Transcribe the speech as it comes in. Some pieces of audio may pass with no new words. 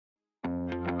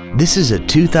This is a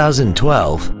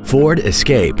 2012 Ford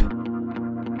Escape.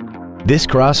 This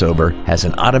crossover has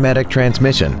an automatic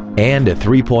transmission and a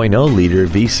 3.0-liter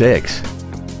V6.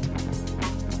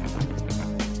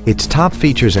 Its top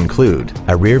features include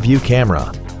a rear-view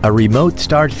camera, a remote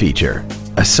start feature,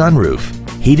 a sunroof,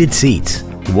 heated seats,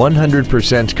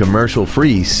 100%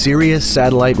 commercial-free Sirius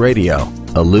satellite radio,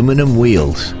 aluminum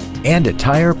wheels, and a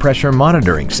tire pressure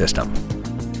monitoring system.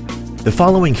 The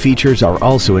following features are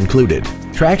also included: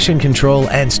 traction control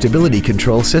and stability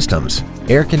control systems,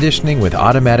 air conditioning with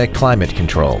automatic climate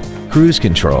control, cruise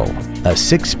control, a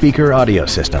 6-speaker audio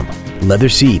system, leather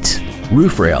seats,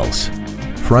 roof rails,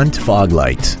 front fog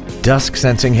lights, dusk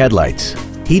sensing headlights,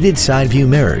 heated side view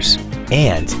mirrors,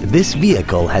 and this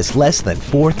vehicle has less than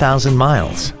 4,000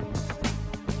 miles.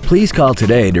 Please call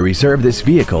today to reserve this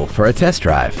vehicle for a test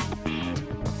drive.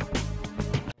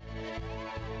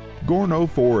 Gorno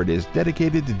Ford is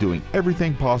dedicated to doing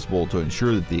everything possible to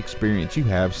ensure that the experience you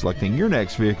have selecting your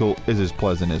next vehicle is as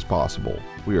pleasant as possible.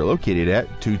 We are located at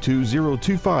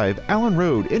 22025 Allen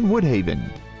Road in Woodhaven.